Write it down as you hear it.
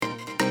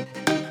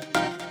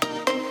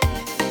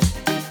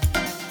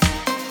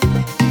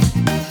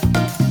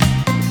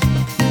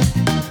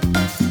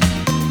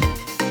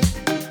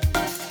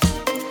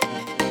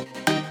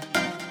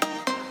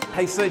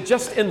so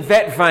just in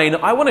that vein,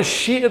 I want to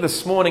share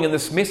this morning in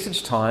this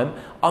message time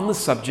on the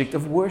subject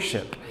of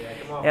worship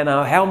and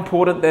how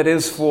important that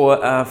is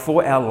for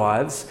our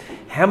lives.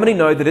 How many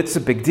know that it's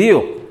a big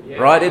deal?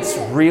 Right? It's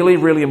really,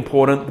 really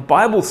important. The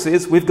Bible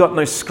says we've got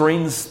no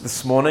screens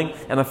this morning,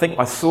 and I think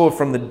I saw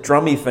from the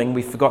drummy thing,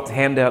 we forgot to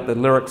hand out the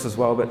lyrics as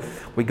well, but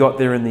we got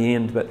there in the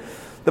end. But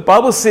the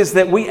Bible says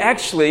that we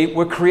actually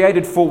were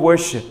created for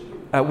worship.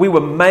 We were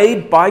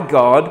made by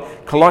God,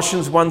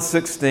 Colossians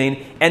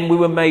 1:16, and we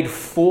were made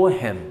for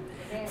Him,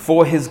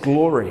 for His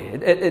glory.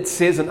 It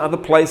says in other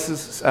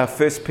places,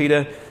 1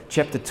 Peter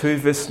chapter 2,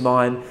 verse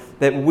 9,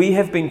 that we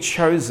have been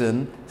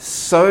chosen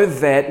so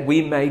that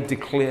we may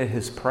declare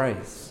His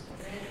praise.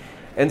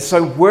 And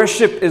so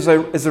worship is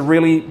a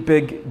really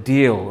big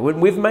deal.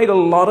 We've made a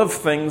lot of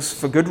things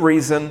for good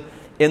reason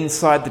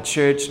inside the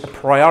church a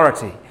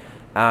priority,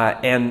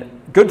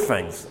 and good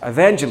things,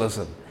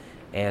 evangelism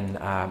and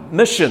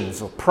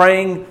missions, or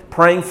praying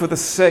for the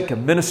sick,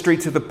 and ministry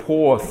to the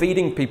poor,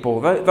 feeding people.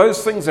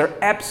 Those things are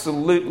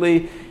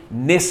absolutely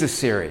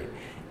necessary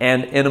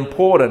and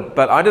important.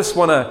 But I just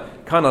want to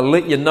kind of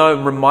let you know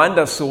and remind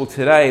us all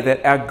today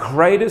that our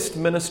greatest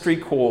ministry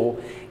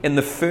call in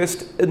the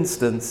first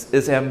instance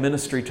is our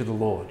ministry to the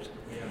Lord.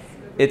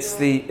 It's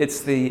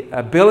the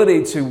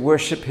ability to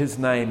worship His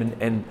name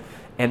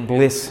and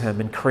bless Him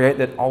and create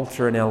that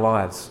altar in our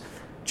lives.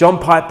 John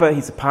Piper,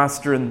 he's a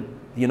pastor in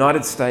the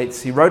United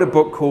States. He wrote a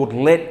book called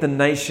Let the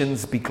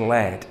Nations Be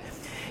Glad.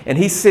 And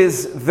he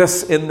says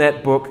this in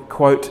that book,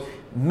 quote,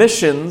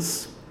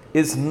 "Missions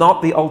is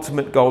not the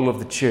ultimate goal of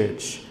the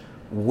church.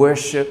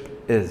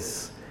 Worship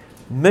is.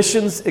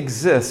 Missions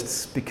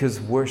exists because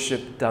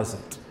worship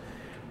doesn't.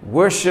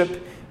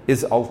 Worship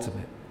is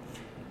ultimate."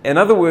 In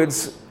other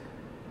words,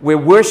 where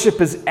worship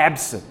is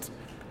absent,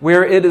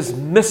 where it is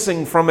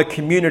missing from a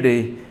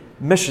community,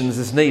 missions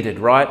is needed,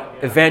 right?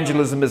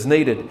 Evangelism is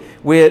needed.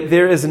 Where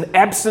there is an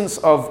absence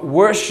of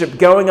worship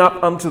going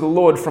up unto the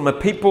Lord from a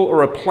people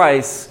or a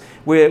place,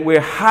 where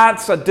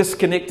hearts are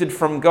disconnected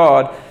from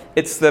God,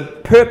 it's the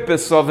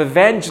purpose of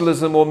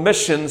evangelism or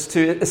missions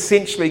to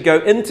essentially go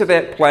into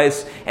that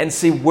place and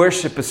see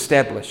worship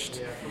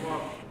established.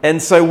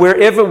 And so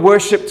wherever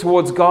worship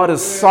towards God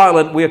is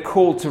silent, we are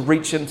called to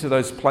reach into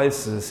those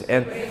places.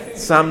 And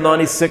Psalm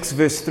 96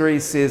 verse 3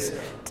 says,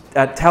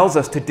 tells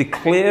us to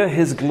declare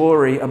His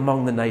glory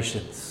among the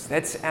nations.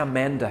 That's our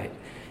mandate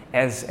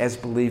as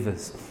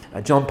believers.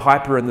 John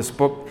Piper in this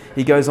book,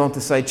 he goes on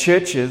to say,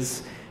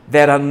 churches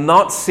that are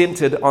not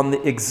centered on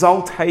the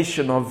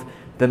exaltation of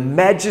the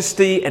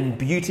majesty and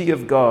beauty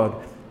of God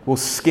will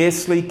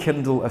scarcely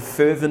kindle a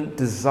fervent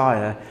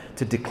desire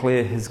to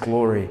declare His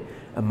glory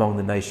among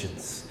the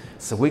nations.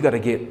 So we got to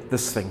get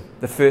this thing,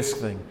 the first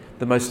thing,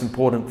 the most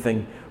important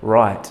thing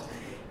right.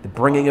 The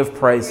bringing of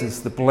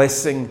praises, the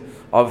blessing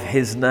of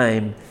His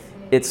name.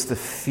 It's the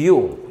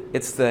fuel.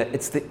 It's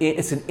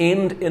an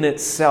end in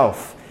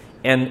itself,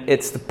 and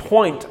it's the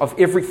point of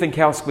everything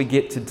else we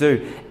get to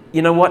do.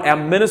 You know what? Our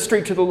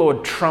ministry to the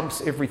Lord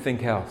trumps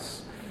everything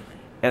else,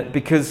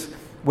 because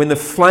when the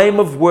flame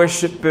of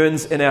worship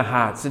burns in our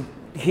hearts, and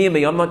hear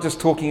me, I'm not just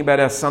talking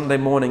about our Sunday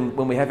morning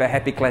when we have our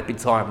happy clappy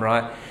time,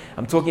 right?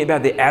 I'm talking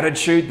about the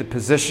attitude, the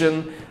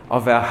position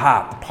of our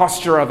heart, the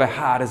posture of our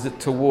heart. Is it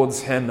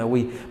towards Him? Are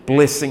we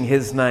blessing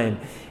His name?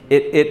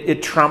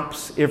 It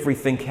trumps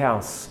everything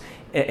else.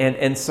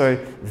 And so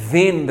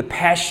then the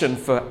passion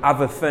for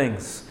other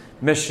things,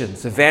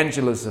 missions,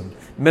 evangelism,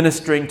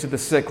 ministering to the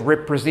sick,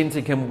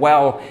 representing Him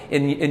well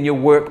in your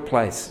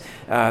workplace,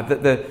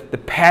 the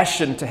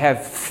passion to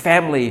have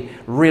family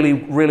really,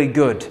 really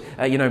good,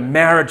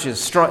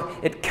 marriages,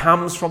 it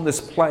comes from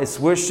this place.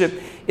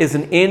 Worship is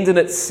an end in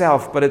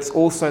itself, but it's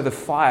also the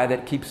fire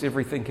that keeps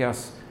everything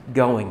else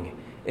going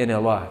in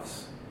our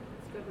lives.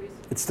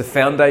 It's the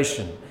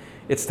foundation.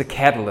 It's the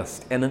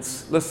catalyst. And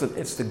it's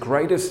the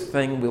greatest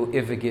thing we'll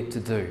ever get to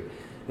do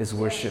is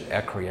worship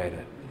our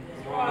Creator.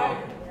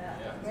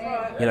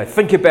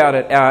 Think about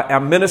it. Our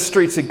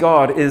ministry to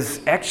God is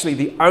actually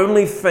the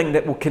only thing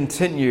that will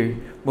continue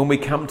when we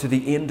come to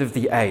the end of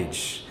the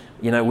age.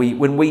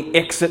 When we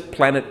exit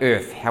planet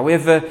Earth,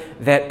 however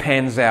that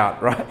pans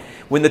out, right?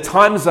 When the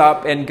time's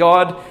up and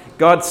God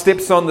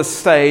steps on the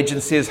stage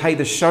and says, hey,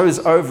 the show's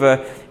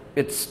over,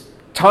 it's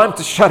time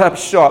to shut up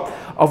shop.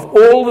 Of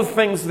all the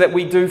things that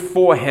we do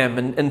for Him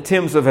in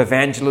terms of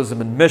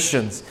evangelism and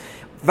missions,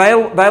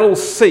 they'll all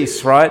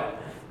cease, right?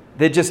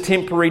 They're just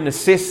temporary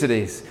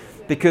necessities.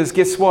 Because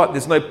guess what?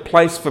 There's no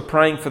place for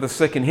praying for the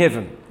sick in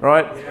heaven,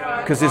 right?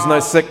 Because there's no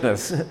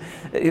sickness.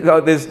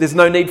 There's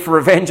no need for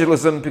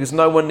evangelism because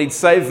no one needs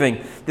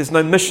saving. There's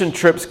no mission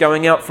trips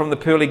going out from the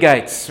pearly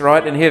gates,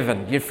 right, in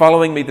heaven. You're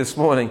following me this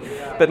morning.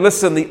 But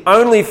listen, the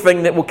only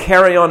thing that will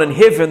carry on in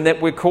heaven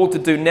that we're called to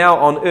do now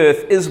on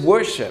earth is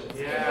worship.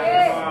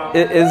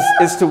 It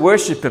is to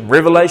worship Him.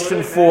 Revelation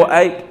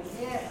 4:8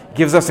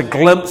 gives us a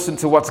glimpse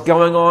into what's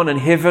going on in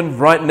heaven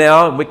right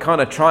now, and we're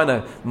kind of trying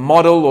to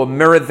model or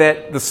mirror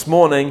that this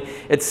morning.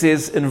 It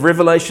says in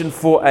Revelation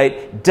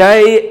 4:8,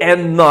 day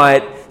and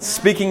night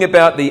speaking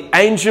about the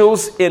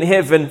angels in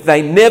heaven,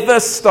 they never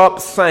stop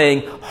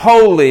saying,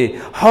 "Holy,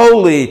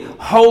 holy,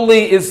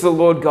 holy is the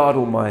Lord God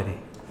Almighty,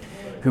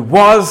 who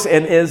was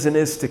and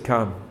is to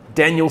come."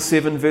 Daniel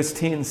 7 verse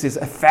 10 says,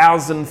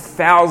 1,000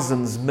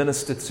 thousands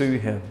ministered to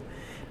him.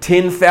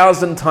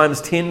 10,000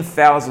 times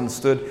 10,000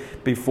 stood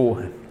before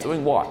him.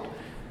 Doing what?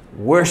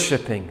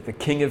 Worshipping the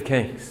King of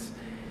Kings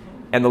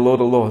and the Lord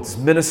of Lords,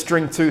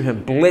 ministering to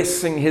him,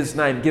 blessing his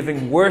name,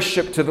 giving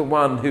worship to the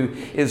one who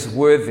is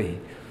worthy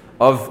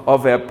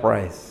of our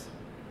praise.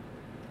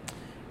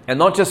 And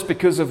not just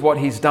because of what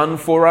he's done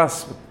for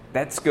us,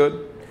 that's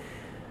good.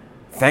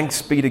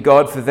 Thanks be to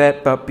God for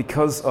that, but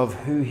because of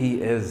who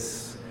he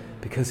is,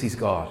 because he's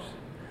God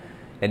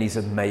and he's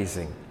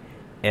amazing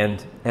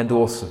and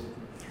awesome.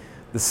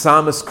 The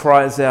psalmist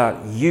cries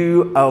out,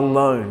 "You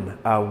alone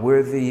are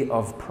worthy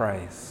of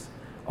praise,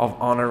 of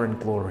honor and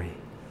glory."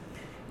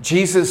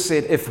 Jesus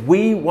said, if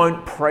we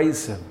won't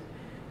praise him,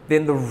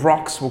 then the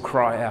rocks will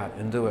cry out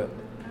and do it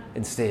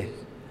instead.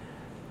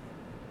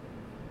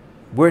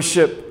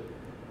 Worship,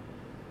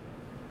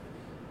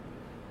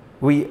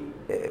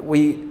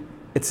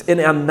 it's in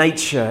our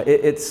nature.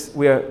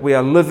 We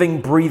are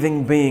living,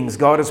 breathing beings.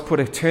 God has put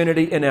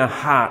eternity in our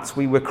hearts.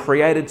 We were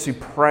created to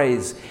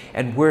praise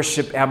and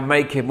worship our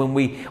Maker. When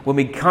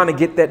we kind of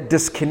get that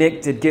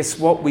disconnected, guess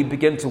what? We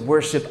begin to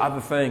worship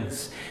other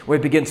things. We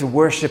begin to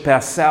worship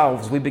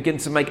ourselves. We begin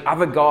to make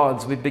other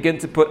gods. We begin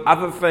to put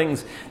other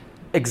things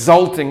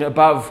exalting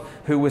above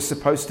who we're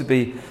supposed to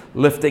be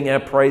lifting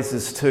our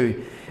praises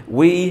to.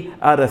 We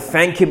are to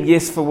thank him,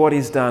 yes, for what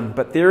he's done,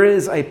 but there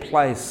is a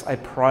place, a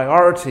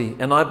priority,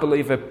 and I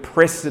believe a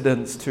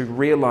precedence to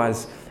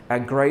realize our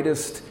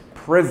greatest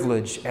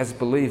privilege as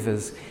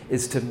believers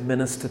is to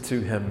minister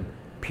to him,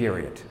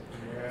 period.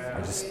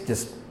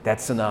 Just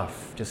that's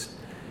enough, just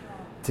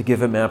to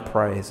give him our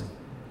praise.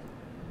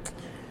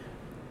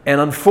 And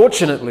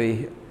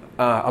unfortunately,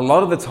 a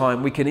lot of the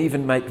time we can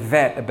even make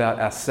that about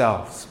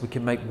ourselves. We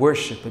can make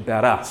worship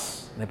about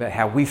us and about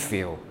how we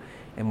feel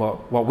and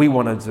what we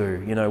want to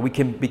do. You know, we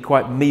can be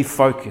quite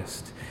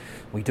me-focused.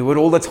 We do it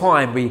all the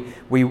time.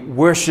 We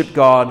worship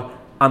God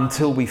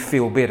until we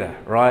feel better,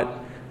 right?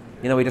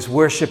 You know, we just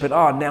worship it.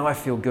 Oh, now I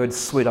feel good.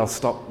 Sweet, I'll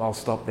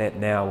stop that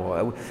now.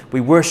 Or we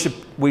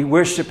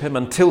worship him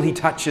until he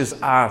touches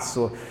us.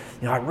 Or,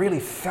 you know, I really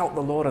felt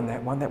the Lord on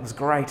that one. That was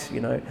great,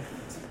 you know.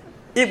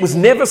 It was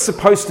never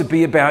supposed to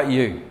be about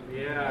you.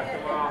 Yeah,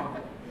 come on.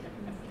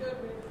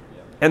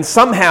 And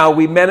somehow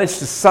we managed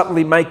to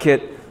subtly make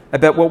it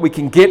about what we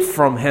can get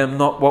from him,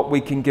 not what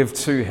we can give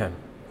to him.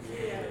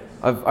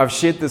 I've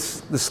shared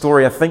this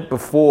story, I think,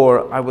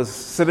 before. I was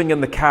sitting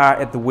in the car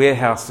at the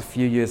warehouse a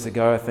few years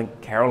ago. I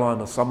think Caroline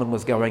or someone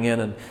was going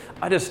in, and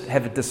I just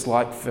have a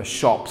dislike for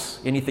shops,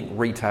 anything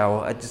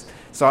retail.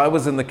 So I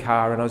was in the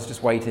car and I was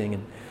just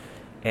waiting,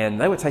 and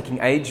they were taking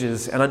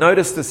ages. And I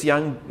noticed this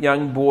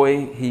young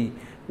boy. He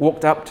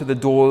walked up to the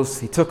doors.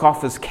 He took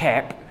off his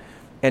cap,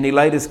 and he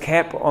laid his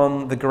cap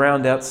on the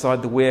ground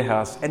outside the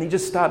warehouse, and he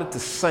just started to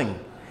sing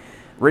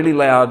really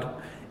loud.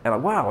 And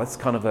like, wow, it's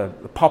kind of a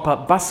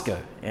pop-up busker.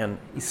 And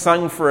he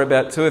sung for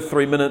about 2 or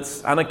 3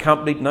 minutes,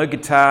 unaccompanied, no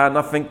guitar,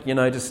 nothing, you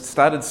know, just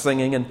started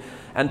singing, and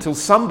until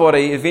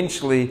somebody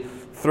eventually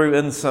threw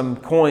in some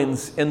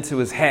coins into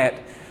his hat.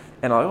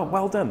 And I, oh,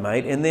 well done,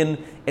 mate. And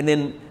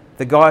then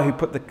the guy who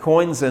put the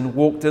coins in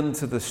walked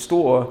into the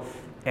store,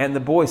 and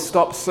the boy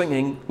stopped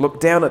singing,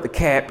 looked down at the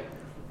cap,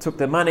 took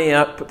the money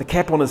out, put the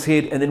cap on his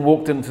head, and then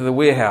walked into the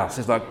warehouse.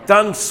 He's like,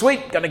 done,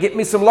 sweet, gonna get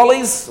me some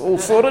lollies, all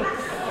sorted.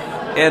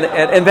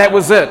 And that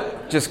was it.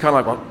 Just kind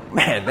of like, well,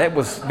 man, that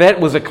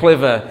was a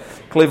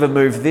clever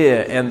move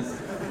there. And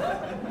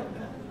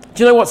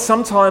do you know what?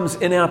 Sometimes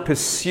in our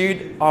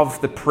pursuit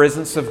of the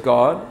presence of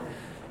God,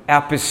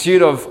 our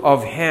pursuit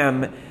of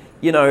him,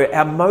 you know,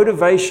 our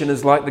motivation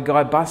is like the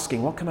guy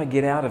busking. What can I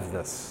get out of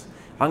this?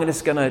 I'm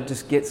just going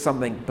to get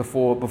something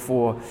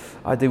before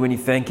I do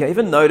anything. You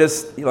even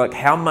notice like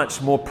how much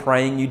more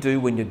praying you do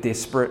when you're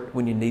desperate,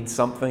 when you need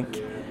something?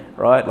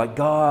 Right? Like,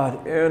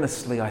 God,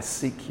 earnestly I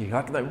seek you.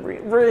 Like, no,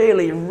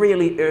 really,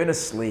 really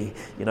earnestly,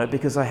 you know,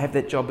 because I have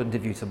that job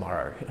interview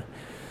tomorrow.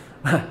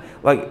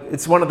 Like,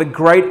 it's one of the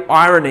great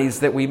ironies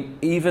that we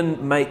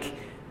even make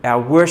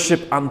our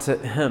worship unto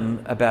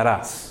him about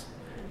us,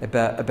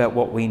 about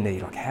what we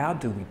need. Like, how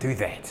do we do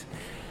that?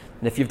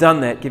 And if you've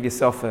done that, give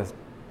yourself a...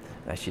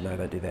 Actually, no,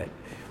 don't do that.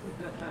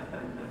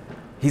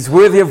 He's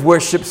worthy of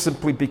worship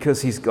simply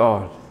because he's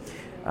God.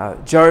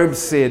 Job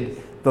said,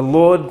 the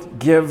Lord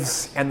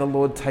gives and the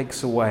Lord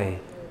takes away.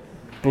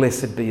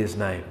 Blessed be his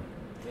name.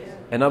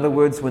 In other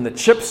words, when the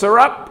chips are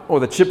up or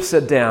the chips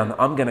are down,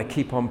 I'm going to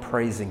keep on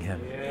praising him.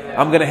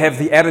 I'm going to have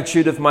the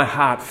attitude of my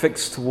heart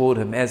fixed toward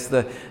him as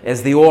the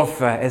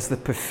author, as the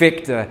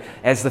perfecter,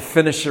 as the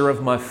finisher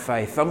of my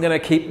faith. I'm going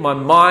to keep my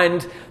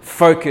mind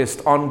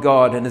focused on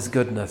God and his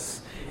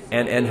goodness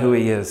and who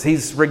he is.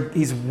 He's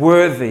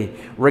worthy,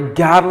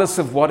 regardless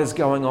of what is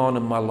going on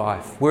in my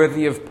life,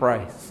 worthy of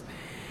praise.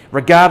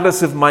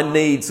 regardless of my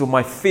needs or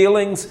my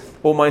feelings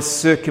or my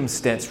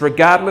circumstance,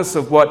 regardless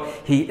of what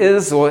He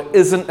is or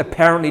isn't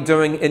apparently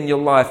doing in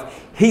your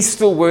life, He's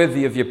still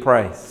worthy of your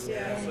praise.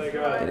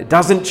 And it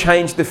doesn't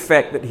change the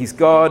fact that He's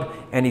God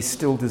and He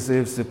still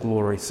deserves the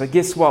glory. So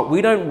guess what?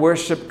 We don't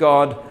worship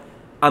God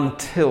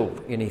until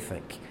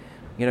anything.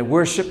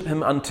 Worship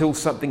Him until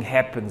something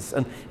happens,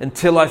 and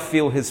until I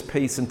feel His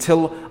peace,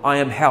 until I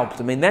am helped.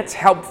 I mean, that's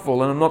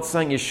helpful, and I'm not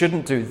saying you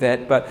shouldn't do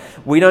that, but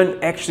we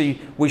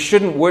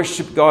shouldn't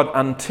worship God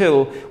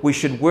until, we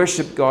should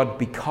worship God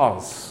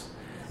because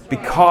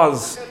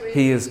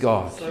He is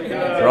God,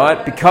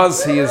 right?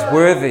 Because He is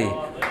worthy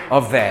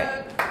of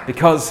that,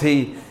 because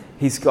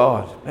He's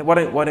God.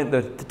 Why don't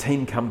the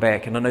team come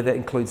back? And I know that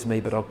includes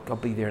me, but I'll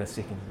be there in a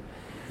second.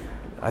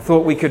 I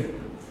thought we could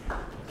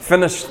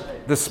finish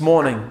this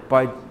morning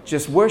by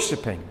just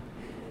worshiping,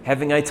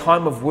 having a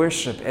time of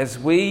worship as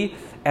we,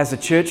 as a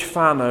church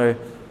whānau,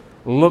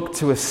 look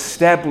to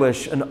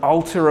establish an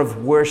altar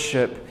of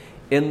worship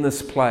in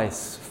this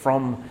place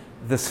from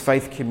this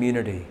faith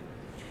community.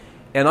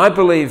 And I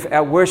believe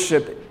our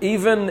worship,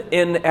 even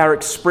in our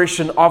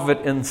expression of it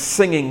in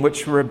singing,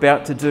 which we're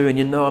about to do, and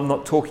I'm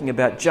not talking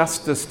about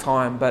just this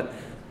time, but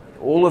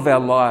all of our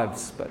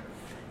lives, but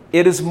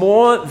it is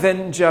more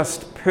than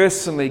just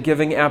personally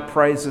giving our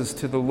praises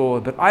to the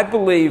Lord. But I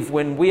believe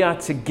when we are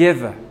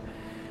together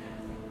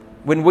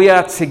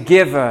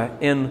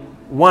in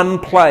one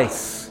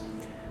place,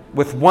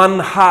 with one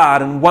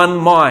heart and one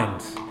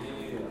mind,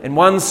 and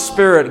one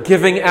spirit,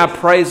 giving our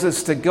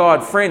praises to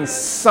God, friends,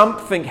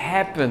 something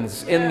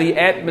happens in the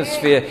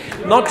atmosphere,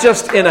 not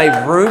just in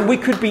a room, we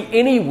could be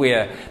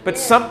anywhere, but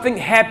something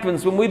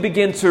happens when we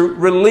begin to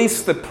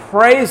release the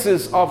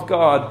praises of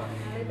God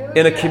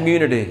in a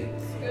community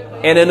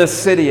and in a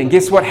city. And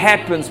guess what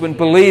happens when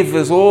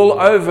believers all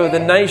over the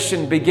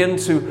nation begin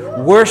to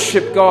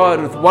worship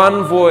God with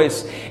one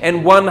voice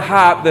and one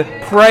heart? The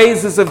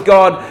praises of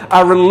God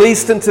are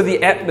released into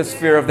the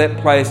atmosphere of that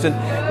place,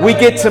 and we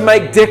get to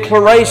make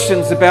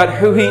declarations about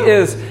who He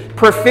is,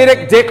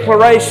 prophetic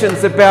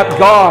declarations about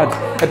God,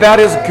 about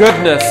His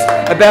goodness,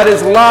 about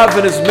His love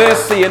and His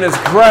mercy and His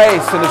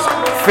grace and His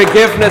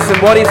forgiveness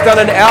and what He's done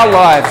in our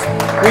lives.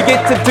 We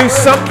get to do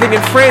something,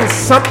 and friends,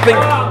 something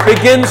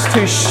begins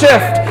to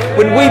shift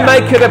when we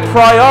make it a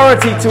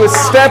priority to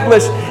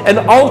establish an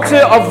altar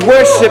of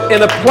worship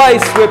in a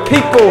place where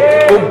people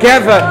will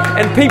gather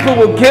and people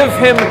will give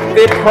Him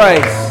their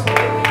praise.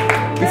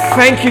 We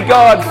thank you,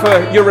 God,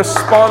 for your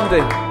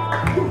responding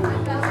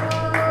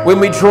when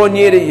we draw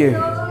near to you.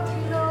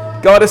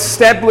 God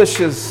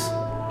establishes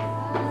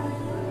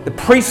the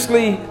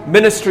priestly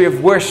ministry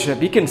of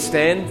worship. You can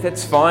stand,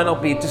 that's fine. I'll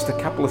be just a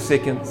couple of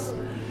seconds.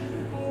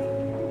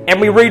 And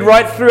we read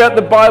right throughout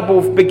the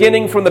Bible,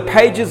 beginning from the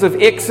pages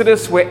of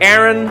Exodus, where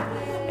Aaron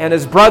and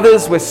his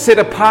brothers were set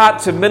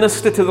apart to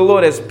minister to the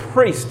Lord as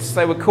priests.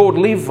 They were called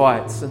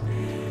Levites. And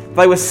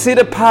they were set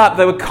apart,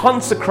 they were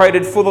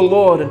consecrated for the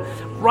Lord. And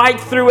right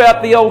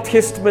throughout the Old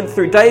Testament,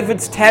 through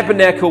David's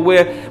tabernacle,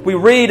 where we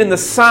read in the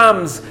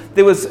Psalms,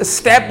 there was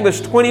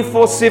established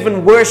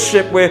 24/7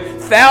 worship where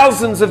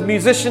thousands of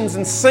musicians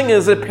and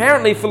singers,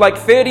 apparently for like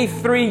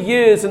 33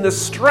 years in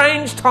this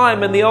strange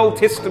time in the Old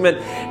Testament,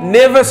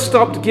 never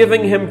stopped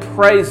giving Him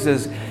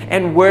praises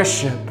and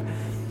worship.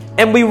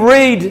 And we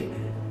read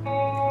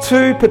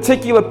two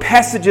particular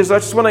passages I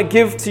just want to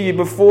give to you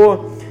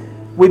before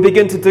we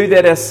begin to do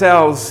that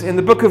ourselves. In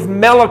the book of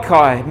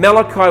Malachi,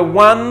 Malachi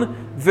 1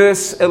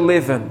 verse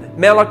 11.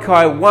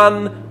 Malachi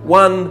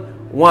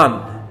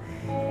 1:1.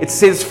 It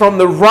says, "From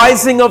the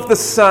rising of the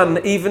sun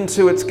even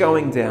to its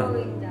going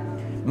down,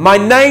 my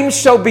name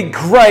shall be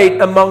great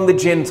among the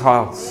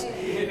Gentiles.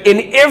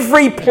 In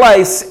every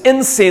place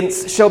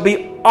incense shall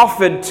be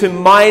offered to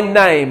my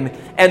name,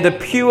 and a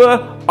pure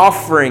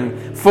offering.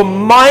 For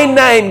my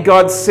name,"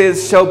 God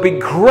says, "shall be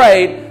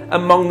great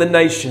among the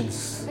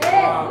nations."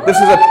 This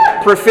is a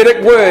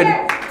prophetic word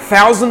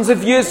thousands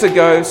of years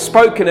ago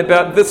spoken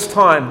about this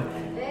time.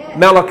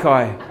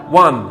 Malachi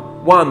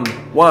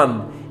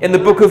 1:1. In the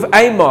book of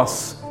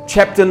Amos,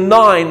 chapter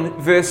 9,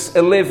 verse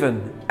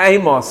 11.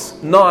 Amos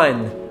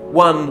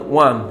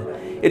 9:1.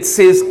 It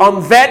says,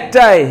 "On that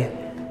day,"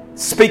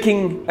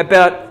 speaking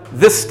about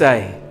this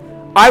day,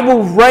 "I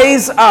will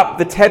raise up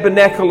the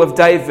tabernacle of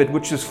David,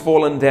 which has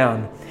fallen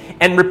down,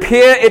 and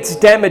repair its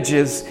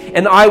damages,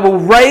 and I will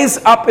raise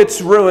up its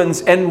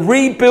ruins and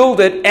rebuild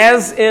it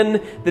as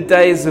in the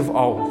days of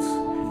old."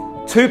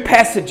 Two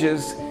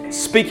passages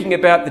speaking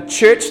about the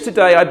church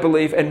today, I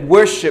believe, and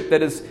worship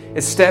that is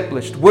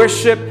established.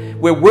 Worship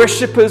where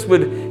worshippers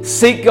would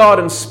seek God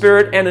in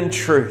spirit and in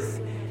truth.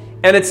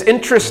 And it's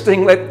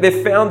interesting that they're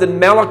found in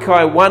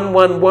Malachi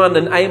 1:1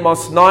 and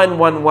Amos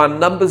 9:1,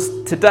 numbers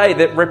today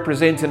that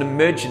represent an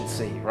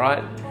emergency,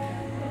 right?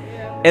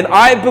 And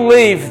I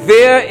believe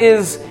there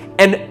is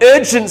an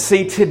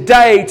urgency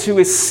today to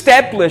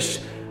establish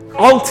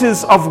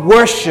altars of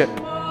worship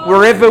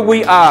wherever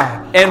we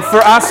are. And for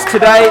us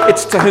today,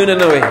 it's Te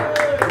Hunanui.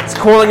 It's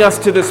calling us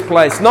to this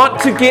place, not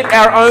to get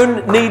our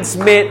own needs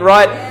met,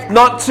 right?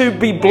 Not to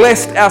be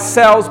blessed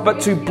ourselves, but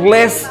to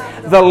bless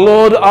the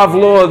Lord of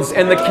Lords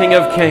and the King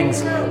of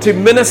Kings, to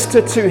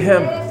minister to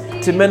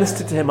Him, to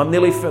minister to Him. I'm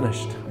nearly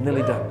finished. I'm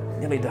nearly done.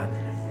 Nearly done.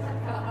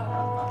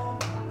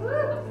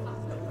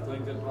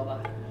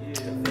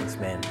 Thanks,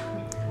 man.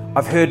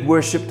 I've heard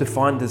worship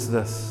defined as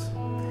this.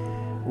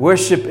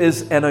 Worship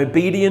is an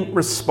obedient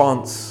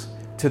response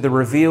to the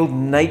revealed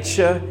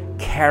nature,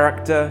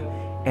 character,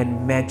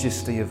 and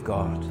majesty of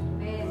God.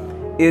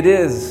 It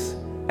is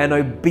an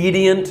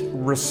obedient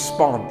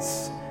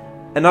response.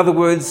 In other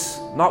words,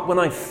 not when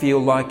I feel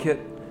like it,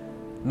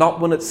 not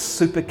when it's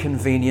super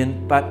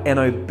convenient, but an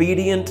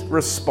obedient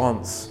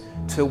response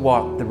to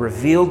what? The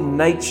revealed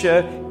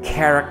nature,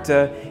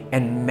 character,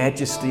 and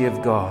majesty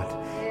of God.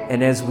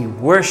 And as we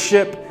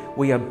worship,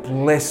 we are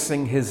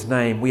blessing His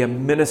name. We are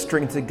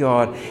ministering to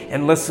God.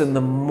 And listen,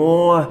 the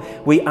more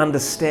we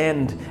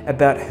understand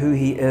about who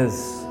He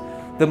is,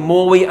 the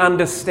more we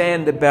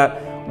understand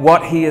about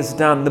what He has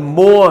done, the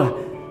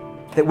more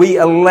that we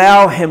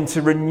allow Him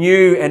to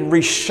renew and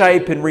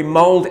reshape and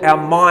remold our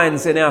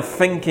minds and our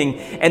thinking,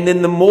 and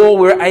then the more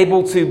we're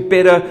able to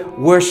better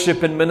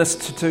worship and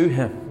minister to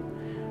Him.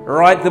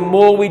 Right? The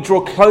more we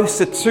draw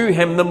closer to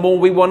Him, the more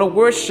we want to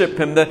worship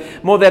Him, the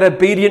more that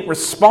obedient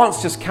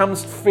response just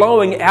comes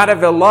flowing out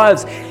of our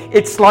lives.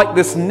 It's like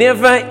this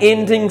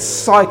never-ending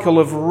cycle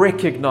of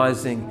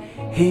recognizing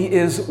He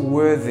is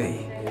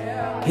worthy.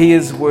 He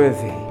is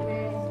worthy.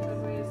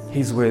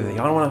 He's worthy.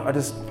 I've got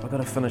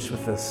to finish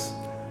with this.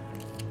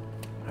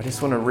 I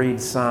just want to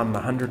read Psalm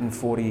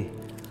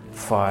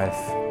 145.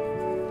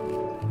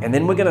 And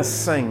then we're going to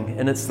sing,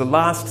 and it's the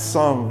last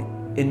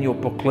song in your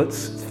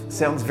booklets. It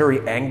sounds very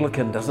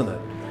Anglican, doesn't it?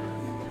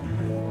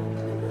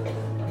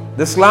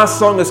 This last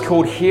song is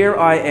called Here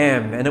I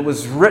Am, and it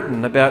was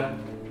written about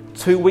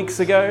 2 weeks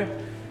ago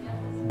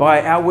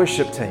by our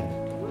worship team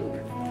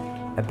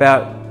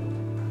about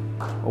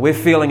what we're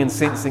feeling and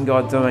sensing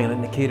God doing.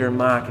 And Nikita and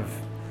Mark have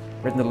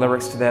written the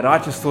lyrics to that. I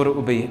just thought it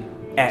would be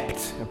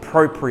apt,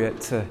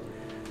 appropriate to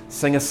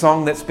sing a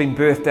song that's been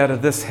birthed out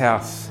of this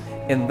house,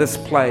 in this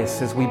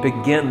place, as we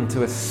begin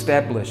to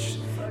establish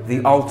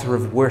the altar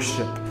of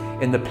worship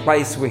in the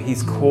place where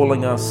He's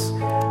calling us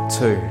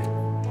to.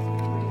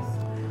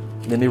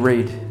 Let me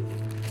read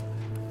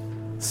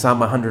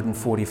Psalm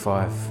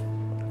 145. I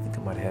think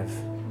I might have.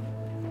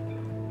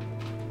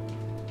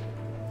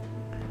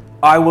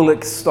 I will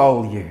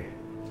extol you,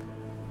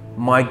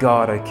 my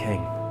God, O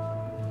King.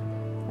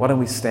 Why don't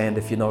we stand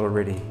if you're not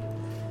already?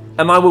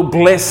 And I will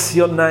bless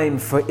your name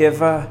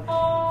forever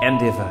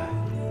and ever.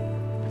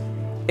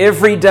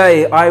 Every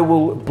day I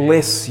will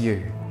bless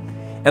you,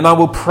 and I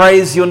will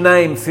praise your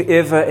name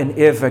forever and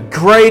ever.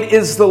 Great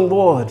is the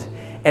Lord,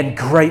 and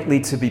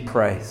greatly to be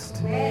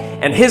praised.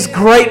 And His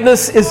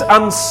greatness is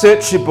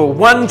unsearchable.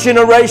 One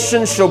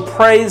generation shall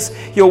praise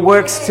your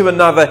works to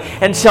another,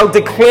 and shall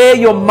declare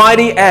your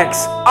mighty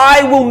acts.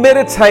 I will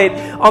meditate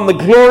on the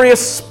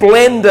glorious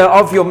splendor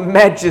of your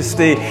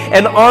majesty,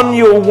 and on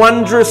your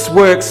wondrous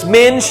works.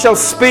 Men shall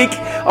speak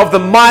of the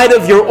might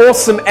of your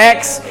awesome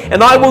acts,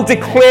 and I will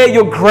declare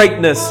your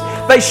greatness.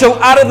 They shall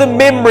utter the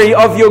memory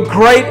of your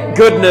great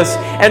goodness,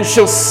 and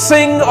shall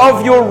sing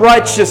of your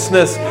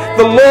righteousness.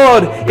 The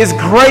Lord is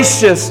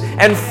gracious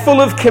and full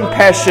of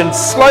compassion,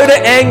 slow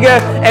to anger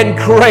and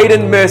great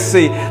in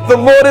mercy. The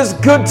Lord is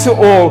good to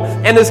all,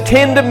 and His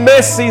tender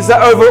mercies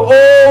are over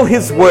all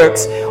His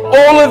works.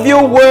 All of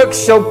your works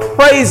shall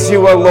praise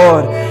you, O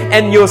Lord,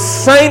 and your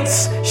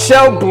saints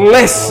shall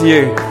bless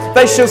you.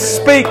 They shall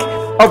speak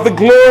of the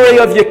glory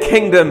of your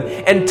kingdom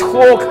and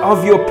talk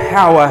of your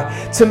power,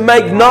 to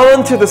make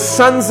known to the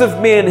sons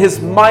of men His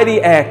mighty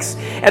acts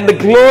and the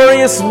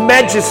glorious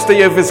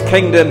majesty of His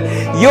kingdom.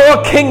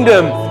 Your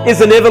kingdom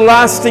is an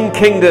everlasting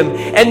kingdom,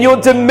 and your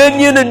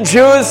dominion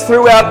endures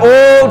throughout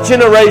all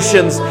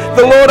generations.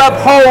 The Lord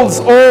upholds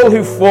all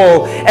who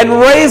fall and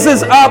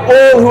raises up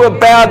all who are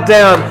bowed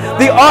down.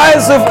 The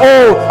eyes of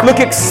all look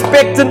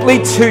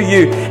expectantly to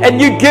you, and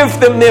you give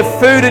them their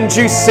food in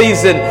due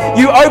season.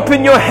 You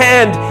open your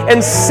hand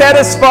and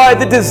satisfy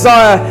the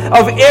desire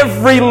of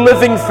every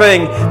living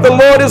thing. The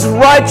Lord is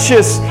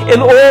righteous in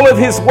all of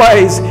His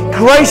ways,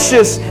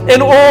 gracious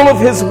in all of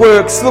His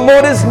works. The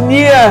Lord is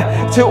near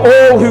to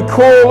all who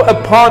call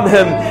upon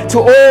Him, to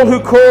all who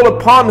call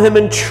upon Him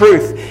in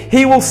truth.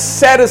 He will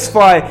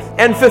satisfy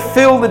and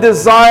fulfill the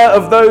desire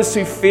of those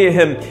who fear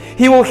Him.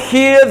 He will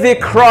hear their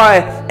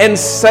cry and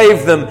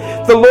save them.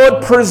 The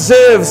Lord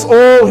preserves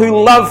all who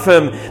love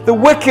Him. The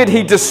wicked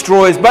He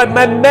destroys, but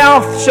my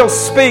mouth shall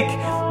speak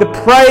the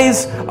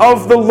praise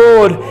of the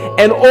Lord,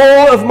 and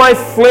all of my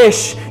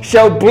flesh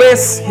shall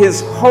bless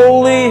His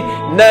holy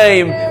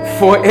name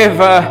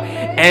forever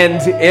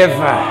and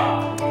ever.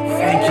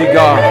 Thank you,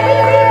 God.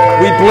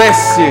 We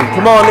bless you.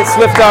 Come on, let's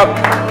lift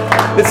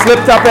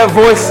up our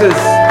voices.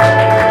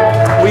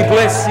 We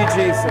bless you,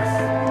 Jesus.